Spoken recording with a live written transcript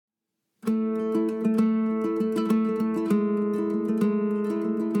It's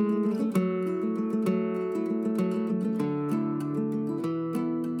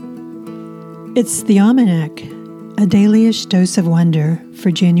the Awe-manac, a dailyish dose of wonder for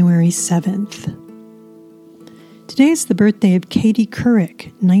January 7th. Today is the birthday of Katie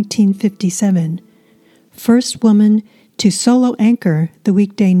Couric, 1957, first woman to solo anchor the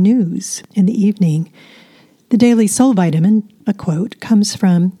weekday news in the evening. The Daily Soul Vitamin, a quote, comes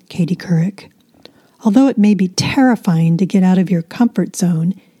from Katie Couric. Although it may be terrifying to get out of your comfort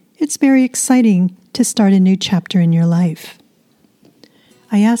zone, it's very exciting to start a new chapter in your life.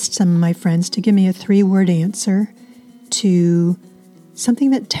 I asked some of my friends to give me a 3-word answer to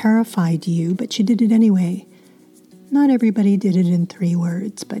something that terrified you, but you did it anyway. Not everybody did it in 3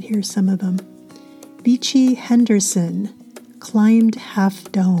 words, but here's some of them. Beachy Henderson climbed Half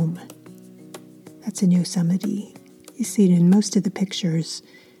Dome. That's in Yosemite. You see it in most of the pictures.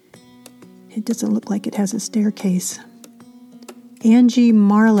 It doesn't look like it has a staircase. Angie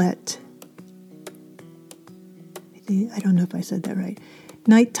Marlett. I don't know if I said that right.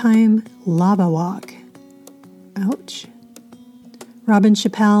 Nighttime lava walk. Ouch. Robin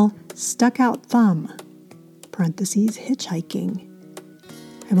Chappell, stuck out thumb. Parentheses, hitchhiking.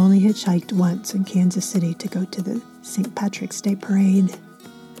 I've only hitchhiked once in Kansas City to go to the St. Patrick's Day Parade.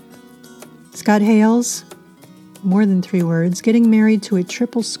 Scott Hales, more than 3 words, getting married to a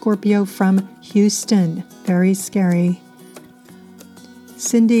triple Scorpio from Houston. Very scary.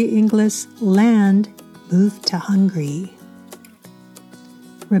 Cindy Inglis Land moved to Hungary.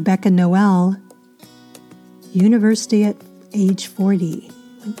 Rebecca Noel, university at age 40.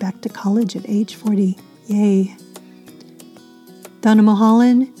 Went back to college at age 40. Yay. Donna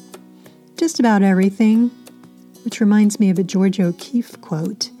Mulholland, just about everything, which reminds me of a George O'Keeffe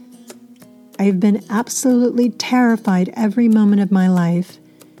quote. I've been absolutely terrified every moment of my life,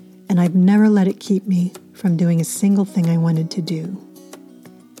 and I've never let it keep me from doing a single thing I wanted to do.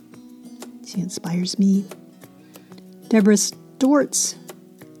 She inspires me. Deborah Stortz,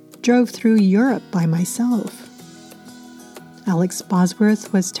 drove through Europe by myself. Alex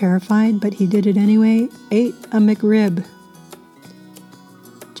Bosworth was terrified, but he did it anyway, ate a McRib.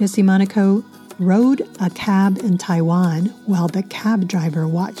 Jesse Monaco rode a cab in Taiwan while the cab driver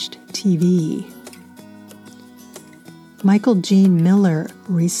watched TV. Michael Gene Miller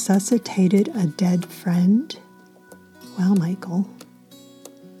resuscitated a dead friend. Wow, Michael.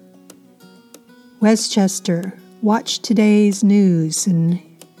 Westchester watched today's news, and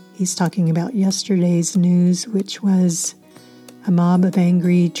he's talking about yesterday's news, which was a mob of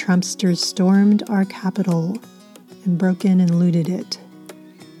angry Trumpsters stormed our Capitol and broke in and looted it,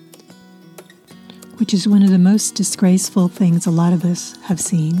 which is one of the most disgraceful things a lot of us have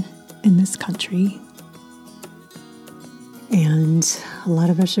seen in this country. And a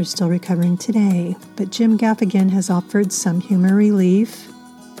lot of us are still recovering today. But Jim Gaffigan has offered some humor relief.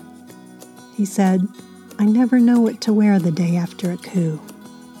 He said, I never know what to wear the day after a coup.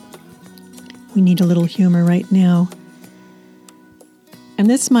 We need a little humor right now. And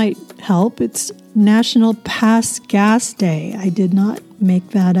this might help. It's National Pass Gas Day. I did not make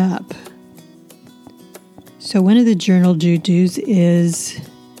that up. So one of the journal do-dos is...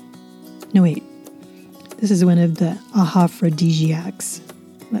 No, wait. This is one of the aphrodisiacs.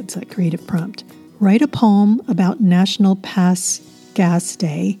 That's a creative prompt. Write a poem about National Pass Gas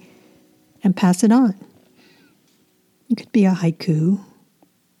Day and pass it on. It could be a haiku.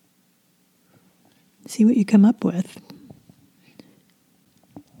 See what you come up with.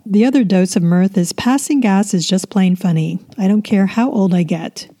 The other dose of mirth is passing gas is just plain funny. I don't care how old I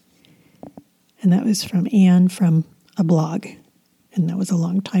get. And that was from Anne from a blog. And that was a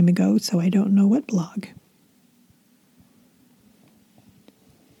long time ago, so I don't know what blog.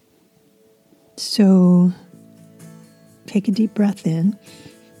 So take a deep breath in.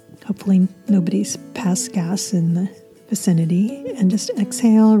 Hopefully nobody's passed gas in the vicinity. And just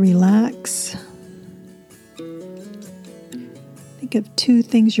exhale, relax. Think of 2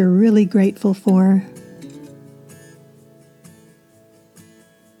 things you're really grateful for.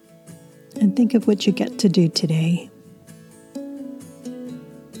 And think of what you get to do today.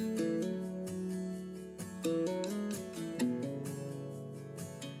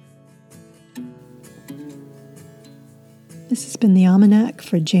 This has been the Awe-manac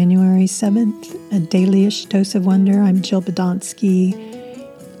for January 7th, a dailyish dose of wonder. I'm Jill Badonsky.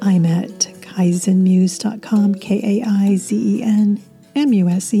 I'm at kaizenmuse.com, KAIZENMUSE.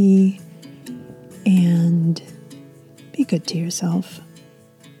 And be good to yourself.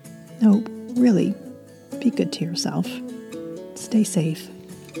 No, really, be good to yourself. Stay safe.